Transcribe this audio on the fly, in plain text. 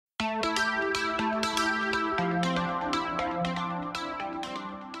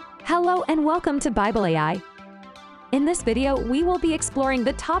Hello and welcome to Bible AI. In this video, we will be exploring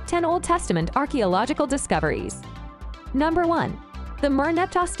the top 10 Old Testament archaeological discoveries. Number 1. The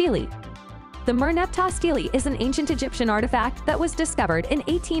Merneptah Stele. The Merneptah Stele is an ancient Egyptian artifact that was discovered in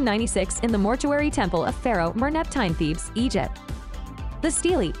 1896 in the mortuary temple of Pharaoh Merneptah in Thebes, Egypt. The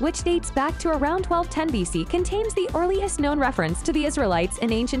stele, which dates back to around 1210 BC, contains the earliest known reference to the Israelites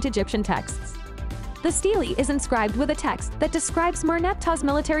in ancient Egyptian texts. The stele is inscribed with a text that describes Merneptah's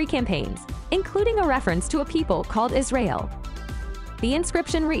military campaigns, including a reference to a people called Israel. The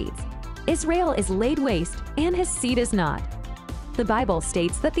inscription reads, "Israel is laid waste, and his seed is not." The Bible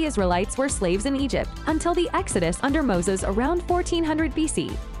states that the Israelites were slaves in Egypt until the Exodus under Moses around 1400 BC.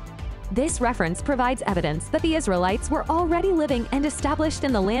 This reference provides evidence that the Israelites were already living and established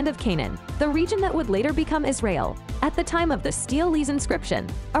in the land of Canaan, the region that would later become Israel, at the time of the stele's inscription,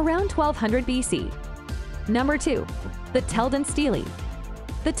 around 1200 BC. Number 2. The Tel Dan Stele.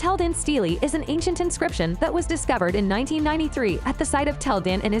 The Tel Dan Stele is an ancient inscription that was discovered in 1993 at the site of Tel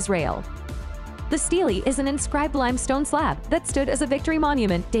Dan in Israel. The stele is an inscribed limestone slab that stood as a victory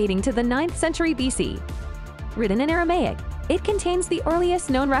monument dating to the 9th century BC. Written in Aramaic, it contains the earliest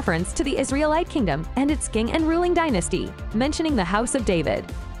known reference to the Israelite kingdom and its king and ruling dynasty, mentioning the House of David.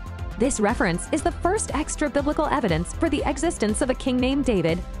 This reference is the first extra-biblical evidence for the existence of a king named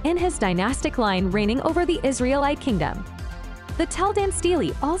David and his dynastic line reigning over the Israelite kingdom. The Tel Dan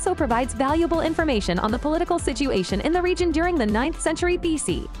Stele also provides valuable information on the political situation in the region during the 9th century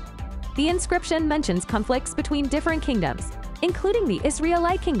BC. The inscription mentions conflicts between different kingdoms, including the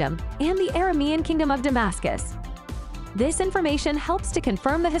Israelite kingdom and the Aramean kingdom of Damascus. This information helps to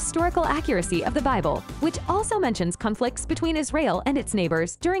confirm the historical accuracy of the Bible, which also mentions conflicts between Israel and its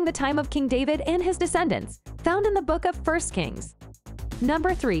neighbors during the time of King David and his descendants, found in the book of 1 Kings.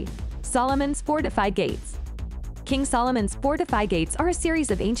 Number 3. Solomon's Fortified Gates. King Solomon's fortified gates are a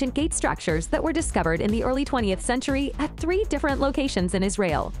series of ancient gate structures that were discovered in the early 20th century at 3 different locations in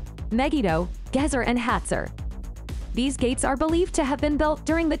Israel: Megiddo, Gezer, and Hatzor. These gates are believed to have been built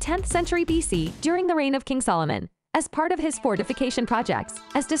during the 10th century BC during the reign of King Solomon, as part of his fortification projects,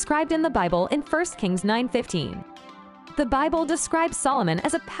 as described in the Bible in 1 Kings 9:15. The Bible describes Solomon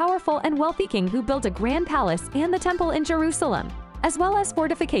as a powerful and wealthy king who built a grand palace and the temple in Jerusalem, as well as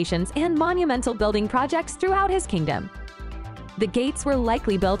fortifications and monumental building projects throughout his kingdom. The gates were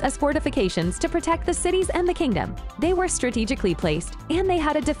likely built as fortifications to protect the cities and the kingdom. They were strategically placed, and they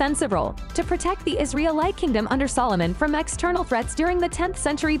had a defensive role to protect the Israelite kingdom under Solomon from external threats during the 10th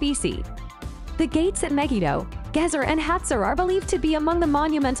century BC. The gates at Megiddo, Gezer, and Hatzor are believed to be among the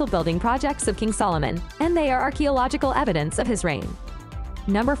monumental building projects of King Solomon, and they are archaeological evidence of his reign.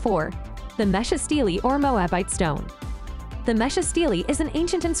 Number 4. The Mesha Stele or Moabite stone. The Mesha Stele is an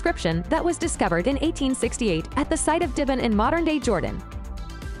ancient inscription that was discovered in 1868 at the site of Dibon in modern-day Jordan.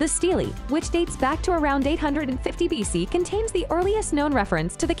 The stele, which dates back to around 850 BC, contains the earliest known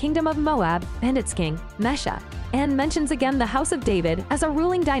reference to the kingdom of Moab and its king, Mesha, and mentions again the House of David as a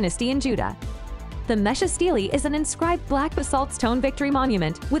ruling dynasty in Judah. The Mesha Stele is an inscribed black basalt stone victory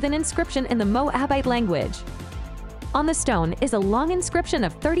monument with an inscription in the Moabite language. On the stone is a long inscription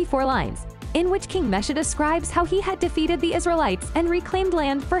of 34 lines, in which King Mesha describes how he had defeated the Israelites and reclaimed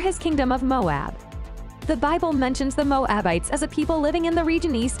land for his kingdom of Moab. The Bible mentions the Moabites as a people living in the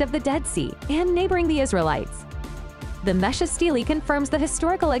region east of the Dead Sea and neighboring the Israelites. The Mesha Stele confirms the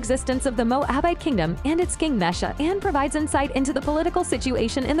historical existence of the Moabite kingdom and its king Mesha, and provides insight into the political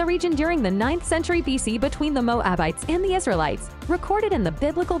situation in the region during the 9th century BC between the Moabites and the Israelites, recorded in the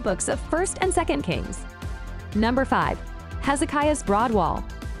biblical books of 1st and 2nd Kings. Number 5. Hezekiah's Broad Wall.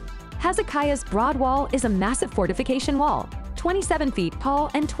 Hezekiah's Broad Wall is a massive fortification wall, 27 feet tall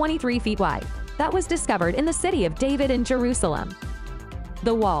and 23 feet wide, that was discovered in the city of David in Jerusalem.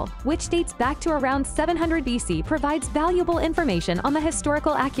 The wall, which dates back to around 700 BC, provides valuable information on the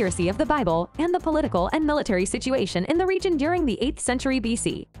historical accuracy of the Bible and the political and military situation in the region during the 8th century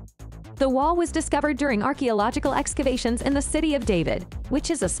BC. The wall was discovered during archaeological excavations in the city of David,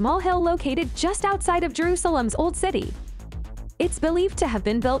 which is a small hill located just outside of Jerusalem's Old City. It's believed to have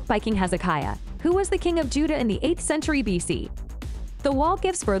been built by King Hezekiah, who was the king of Judah in the 8th century BC. The wall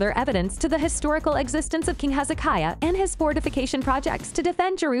gives further evidence to the historical existence of King Hezekiah and his fortification projects to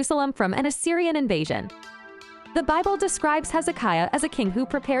defend Jerusalem from an Assyrian invasion. The Bible describes Hezekiah as a king who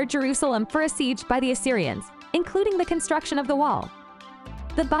prepared Jerusalem for a siege by the Assyrians, including the construction of the wall.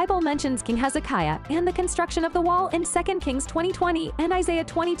 The Bible mentions King Hezekiah and the construction of the wall in 2 Kings 20:20 and Isaiah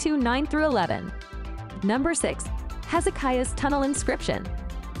 22:9-11. Number 6. Hezekiah's Tunnel Inscription.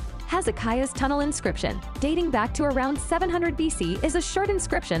 Hezekiah's tunnel inscription, dating back to around 700 BC, is a short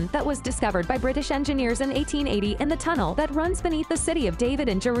inscription that was discovered by British engineers in 1880 in the tunnel that runs beneath the city of David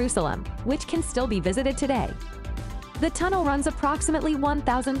in Jerusalem, which can still be visited today. The tunnel runs approximately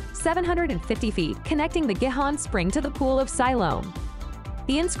 1,750 feet, connecting the Gihon spring to the pool of Siloam.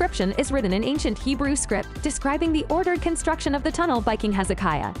 The inscription is written in ancient Hebrew script, describing the ordered construction of the tunnel by King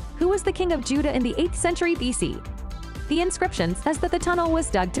Hezekiah, who was the king of Judah in the 8th century BC. The inscription says that the tunnel was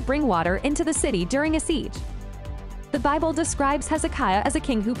dug to bring water into the city during a siege. The Bible describes Hezekiah as a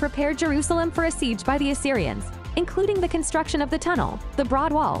king who prepared Jerusalem for a siege by the Assyrians, including the construction of the tunnel, the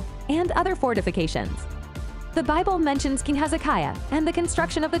broad wall, and other fortifications. The Bible mentions King Hezekiah and the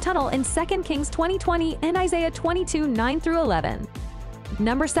construction of the tunnel in 2 Kings 20:20 and Isaiah 22:9-11.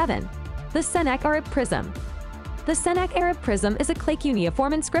 Number 7. The Sennacherib Prism. The Sennacherib Prism is a clay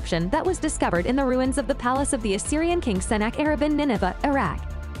cuneiform inscription that was discovered in the ruins of the palace of the Assyrian king Sennacherib in Nineveh, Iraq.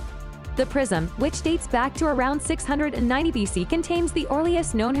 The prism, which dates back to around 690 BC, contains the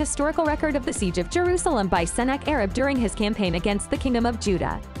earliest known historical record of the siege of Jerusalem by Sennacherib during his campaign against the kingdom of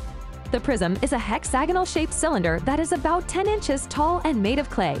Judah. The prism is a hexagonal-shaped cylinder that is about 10 inches tall and made of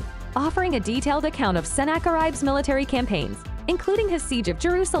clay, offering a detailed account of Sennacherib's military campaigns, including his siege of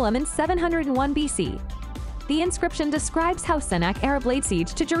Jerusalem in 701 BC. The inscription describes how Sennacherib laid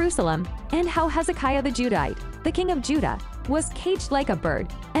siege to Jerusalem and how Hezekiah the Judite, the king of Judah, was caged like a bird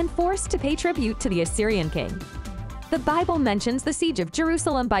and forced to pay tribute to the Assyrian king. The Bible mentions the siege of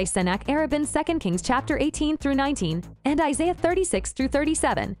Jerusalem by Sennacherib in 2 Kings chapter 18-19 and Isaiah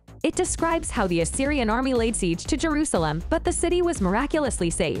 36-37. It describes how the Assyrian army laid siege to Jerusalem, but the city was miraculously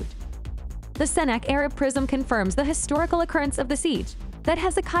saved. The Sennacherib prism confirms the historical occurrence of the siege, that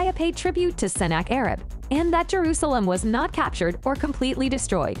Hezekiah paid tribute to Sennacherib, and that Jerusalem was not captured or completely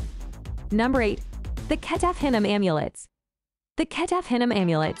destroyed. Number 8. The Ketef Hinnom Amulets. The Ketef Hinnom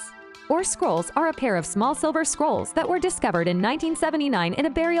Amulets, or scrolls, are a pair of small silver scrolls that were discovered in 1979 in a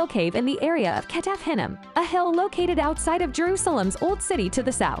burial cave in the area of Ketef Hinnom, a hill located outside of Jerusalem's Old City to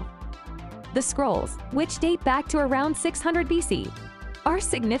the south. The scrolls, which date back to around 600 BC, are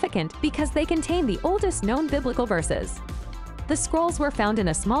significant because they contain the oldest known biblical verses. The scrolls were found in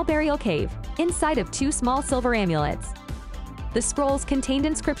a small burial cave, inside of 2 small silver amulets. The scrolls contained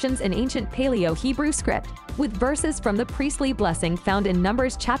inscriptions in ancient Paleo-Hebrew script, with verses from the priestly blessing found in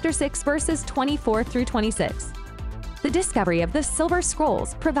Numbers chapter 6 verses 24-26. The discovery of the silver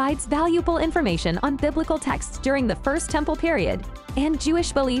scrolls provides valuable information on biblical texts during the First Temple period and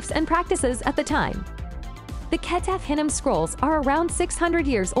Jewish beliefs and practices at the time. The Ketef Hinnom scrolls are around 600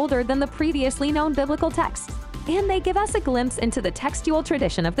 years older than the previously known biblical texts, and they give us a glimpse into the textual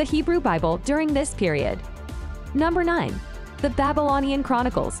tradition of the Hebrew Bible during this period. Number 9. The Babylonian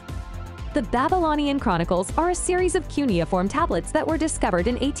Chronicles. The Babylonian Chronicles are a series of cuneiform tablets that were discovered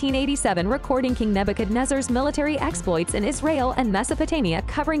in 1887 recording King Nebuchadnezzar's military exploits in Israel and Mesopotamia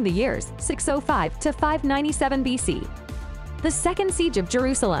covering the years 605 to 597 BC. The Second Siege of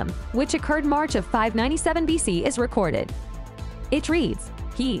Jerusalem, which occurred March of 597 BC, is recorded. It reads,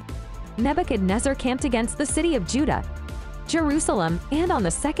 Nebuchadnezzar camped against the city of Judah, Jerusalem, and on the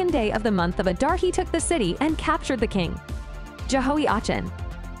 2nd day of the month of Adar he took the city and captured the king, Jehoiachin.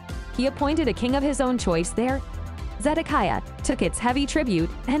 He appointed a king of his own choice there. Zedekiah took its heavy tribute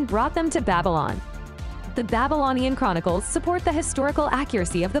and brought them to Babylon. The Babylonian Chronicles support the historical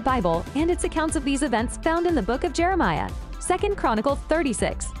accuracy of the Bible and its accounts of these events found in the book of Jeremiah, 2 Chronicles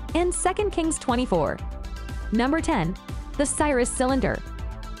 36, and 2 Kings 24. Number 10. The Cyrus Cylinder.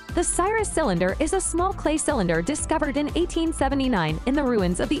 The Cyrus Cylinder is a small clay cylinder discovered in 1879 in the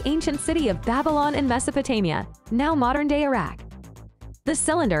ruins of the ancient city of Babylon in Mesopotamia, now modern-day Iraq. The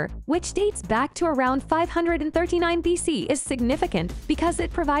cylinder, which dates back to around 539 BC, is significant because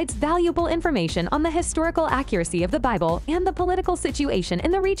it provides valuable information on the historical accuracy of the Bible and the political situation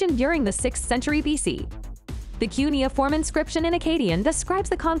in the region during the 6th century BC. The cuneiform inscription in Akkadian describes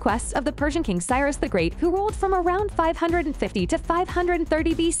the conquests of the Persian king Cyrus the Great, who ruled from around 550 to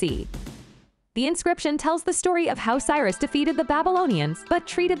 530 BC. The inscription tells the story of how Cyrus defeated the Babylonians but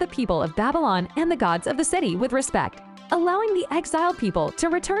treated the people of Babylon and the gods of the city with respect, allowing the exiled people to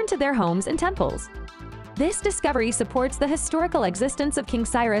return to their homes and temples. This discovery supports the historical existence of King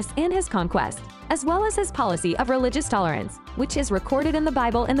Cyrus and his conquest, as well as his policy of religious tolerance, which is recorded in the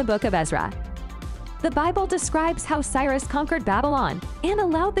Bible in the book of Ezra. The Bible describes how Cyrus conquered Babylon and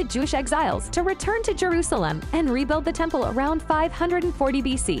allowed the Jewish exiles to return to Jerusalem and rebuild the temple around 540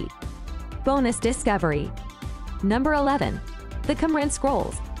 BC. Bonus discovery. Number 11. The Qumran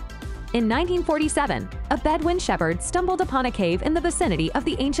Scrolls. In 1947, a Bedouin shepherd stumbled upon a cave in the vicinity of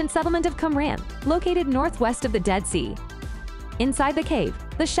the ancient settlement of Qumran, located northwest of the Dead Sea. Inside the cave,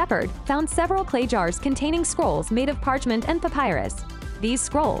 the shepherd, found several clay jars containing scrolls made of parchment and papyrus. These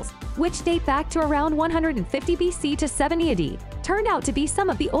scrolls, which date back to around 150 BC to 70 AD, turned out to be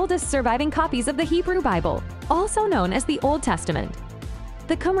some of the oldest surviving copies of the Hebrew Bible, also known as the Old Testament.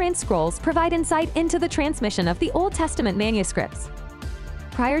 The Qumran scrolls provide insight into the transmission of the Old Testament manuscripts.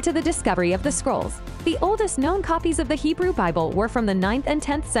 Prior to the discovery of the scrolls, the oldest known copies of the Hebrew Bible were from the 9th and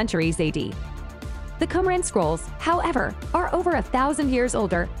 10th centuries AD. The Qumran scrolls, however, are over 1,000 years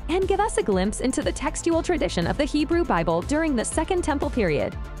older and give us a glimpse into the textual tradition of the Hebrew Bible during the Second Temple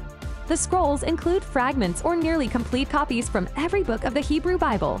period. The scrolls include fragments or nearly complete copies from every book of the Hebrew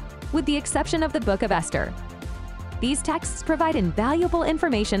Bible, with the exception of the Book of Esther. These texts provide invaluable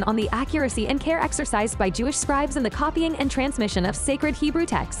information on the accuracy and care exercised by Jewish scribes in the copying and transmission of sacred Hebrew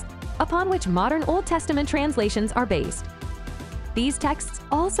texts, upon which modern Old Testament translations are based. These texts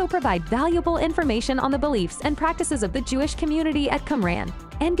also provide valuable information on the beliefs and practices of the Jewish community at Qumran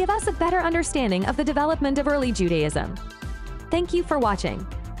and give us a better understanding of the development of early Judaism. Thank you for watching.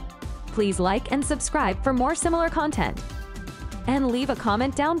 Please like and subscribe for more similar content. And leave a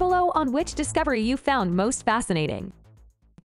comment down below on which discovery you found most fascinating.